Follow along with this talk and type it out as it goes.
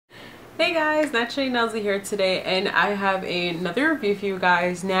Hey guys, NaturallyNellzy here today, and I have another review for you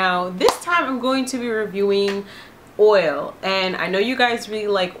guys. Now this time I'm going to be reviewing oil, and I know you guys really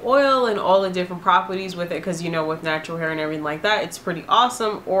like oil and all the different properties with it because, you know, with natural hair and everything like that, it's pretty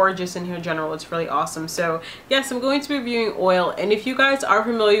awesome, or just in hair in general, it's really awesome. So yes, I'm going to be reviewing oil, and if you guys are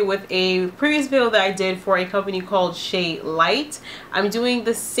familiar with a previous video that I did for a company called Shealite, I'm doing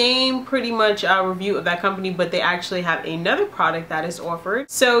the same pretty much review of that company, but they actually have another product that is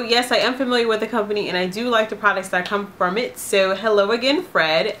offered. So yes, I am familiar with the company and I do like the products that come from it. So hello again,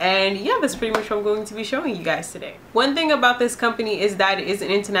 Fred, and yeah, that's pretty much what I'm going to be showing you guys today. One thing about this company is that it is an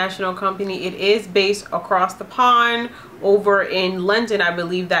international company. It is based across the pond over in London. I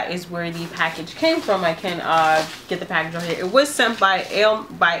believe that is where the package came from. I can get the package on here. It was sent by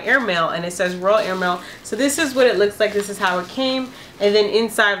airmail, and it says Royal Airmail. So this is what it looks like. This is how it came, and then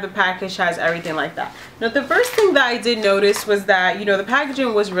inside of the package has everything like that. Now the first thing that I did notice was that, you know, the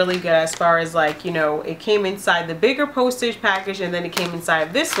packaging was really good as far as, like, you know, it came inside the bigger postage package and then it came inside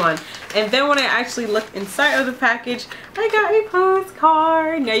of this one. And then when I actually looked inside of the package, I got a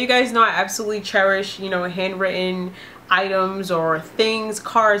postcard. Now you guys know I absolutely cherish, you know, handwritten items or things,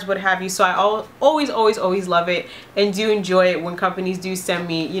 cards, what have you. So I always love it and do enjoy it when companies do send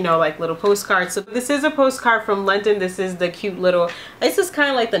me, you know, like little postcards. So this is a postcard from London. This is the cute little, this is kind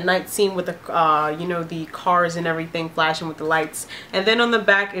of like the night scene with the you know, the cars and everything flashing with the lights. And then on the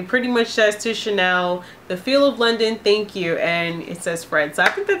back it pretty much says, to Chanel, the feel of London, thank you, and it says Fred. So I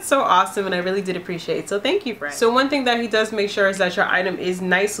think that's so awesome and I really did appreciate it. So thank you, Fred. So one thing that he does make sure is that your item is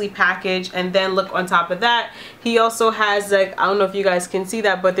nicely packaged, and then look, on top of that he also has, like, I don't know if you guys can see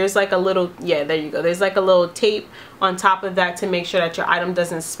that, but there's like a little, yeah, there you go, there's like a little tape on top of that to make sure that your item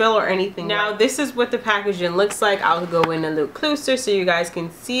doesn't spill or anything. Now this is what the packaging looks like. I'll go in a little closer so you guys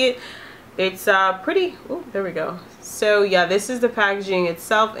can see it. It's pretty, oh, there we go. So yeah, this is the packaging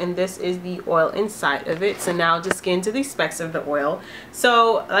itself, and this is the oil inside of it. So now just get into the specs of the oil.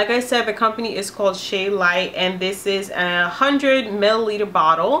 So like I said, the company is called Shealite, and this is a 100 milliliter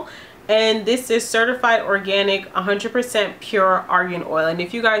bottle. And this is certified organic, 100% pure argan oil. And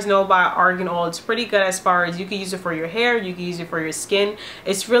if you guys know about argan oil, it's pretty good as far as you can use it for your hair, you can use it for your skin.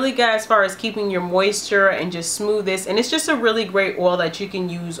 It's really good as far as keeping your moisture and just smooth this. And it's just a really great oil that you can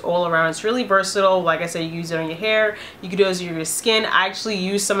use all around. It's really versatile. Like I said, you use it on your hair, you can do it on your skin. I actually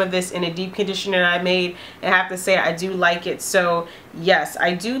used some of this in a deep conditioner that I made, and I have to say I do like it. So yes,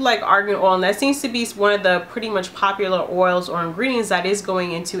 I do like argan oil, and that seems to be one of the pretty much popular oils or ingredients that is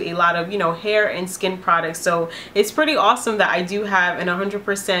going into a lot of, you know, hair and skin products. So it's pretty awesome that I do have an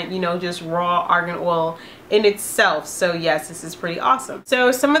 100%, you know, just raw argan oil in itself. So yes, this is pretty awesome.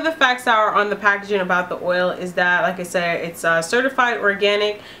 So some of the facts that are on the packaging about the oil is that, like I said, it's certified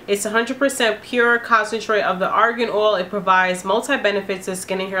organic. It's 100% pure concentrate of the argan oil. It provides multi-benefits to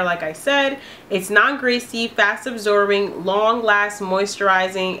skin and hair, like I said. It's non-greasy, fast absorbing, long last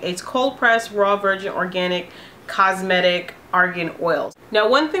moisturizing. It's cold pressed, raw virgin organic cosmetic argan oils. Now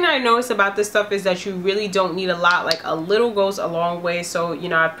one thing I noticed about this stuff is that you really don't need a lot. Like, a little goes a long way. So, you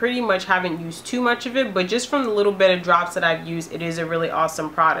know, I pretty much haven't used too much of it, but just from the little bit of drops that I've used, it is a really awesome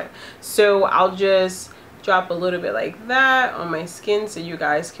product. So I'll just drop a little bit like that on my skin so you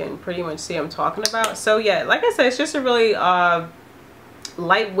guys can pretty much see what I'm talking about. So yeah, like I said, it's just a really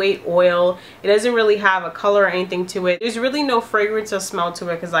lightweight oil. It doesn't really have a color or anything to it. There's really no fragrance or smell to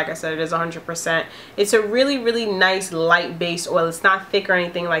it because, like I said, it is 100%. It's a really nice light based oil. It's not thick or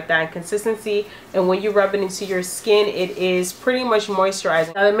anything like that in consistency, and when you rub it into your skin, it is pretty much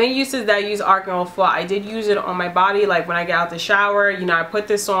moisturizing. Now the main uses that I use argan oil for, I did use it on my body, like when I get out the shower, you know, I put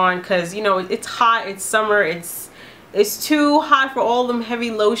this on because, you know, it's hot, it's summer, it's too hot for all them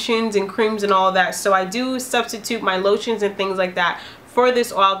heavy lotions and creams and all that. So I do substitute my lotions and things like that for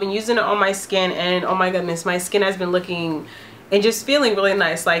this oil. I've been using it on my skin, and oh my goodness, my skin has been looking and just feeling really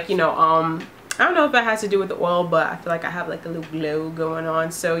nice. Like, you know, I don't know if that has to do with the oil, but I feel like I have like a little glow going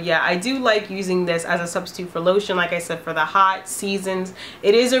on. So yeah, I do like using this as a substitute for lotion. Like I said, for the hot seasons,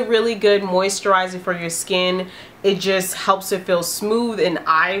 it is a really good moisturizer for your skin. It just helps it feel smooth, and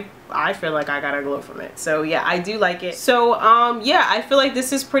I feel like I got a glow from it. So yeah, I do like it. So yeah, I feel like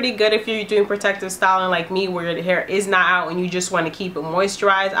this is pretty good if you're doing protective styling like me, where your hair is not out and you just want to keep it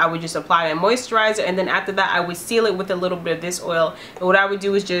moisturized. I would just apply that moisturizer, and then after that I would seal it with a little bit of this oil. And what I would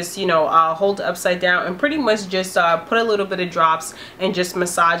do is just, you know, hold it upside down and pretty much just put a little bit of drops and just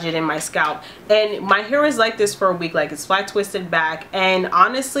massage it in my scalp. And my hair is like this for a week, like it's flat twisted back, and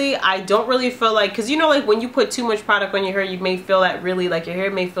honestly I don't really feel like, because, you know, like when you put too much product on your hair, you may feel that really, like, your hair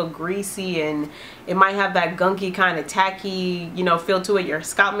may feel greasy and it might have that gunky kind of tacky, you know, feel to it. Your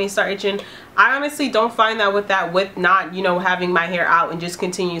scalp may start itching. I honestly don't find that with not, you know, having my hair out and just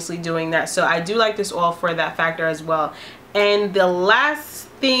continuously doing that. So I do like this oil for that factor as well. And the last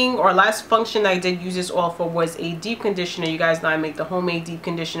thing or last function that I did use this oil for was a deep conditioner. You guys know I make the homemade deep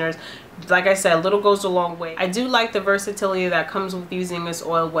conditioners. Like I said, a little goes a long way. I do like the versatility that comes with using this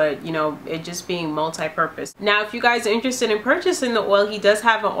oil, with, you know, it just being multi-purpose. Now, if you guys are interested in purchasing the oil, he does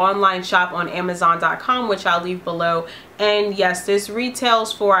have an online shop on Amazon.com, which I'll leave below. And yes, this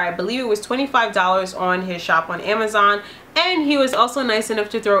retails for, I believe it was $25 on his shop on Amazon. And he was also nice enough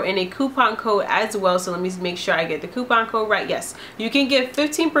to throw in a coupon code as well. So let me make sure I get the coupon code right. Yes, you can get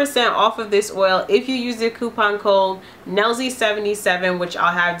 15% off of this oil if you use the coupon code NellzySeventy7, which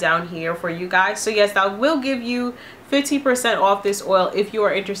I'll have down here for you guys. So yes, that will give you 50% off this oil if you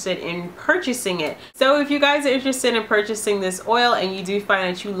are interested in purchasing it. So if you guys are interested in purchasing this oil and you do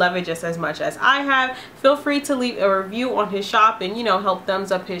find that you love it just as much as I have, feel free to leave a review on his shop and, you know, help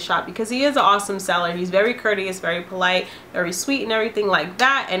thumbs up his shop, because he is an awesome seller. He's very courteous, very polite, very sweet and everything like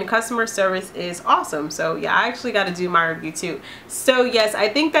that, and customer service is awesome. So yeah, I actually got to do my review too. So yes, I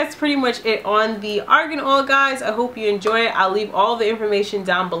think that's pretty much it on the argan oil, guys. I hope you enjoy it. I'll leave all the information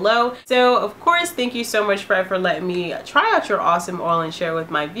down below. So of course, thank you so much, Fred, for letting me try out your awesome oil and share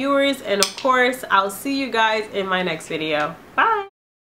with my viewers. And of course, I'll see you guys in my next video. Bye.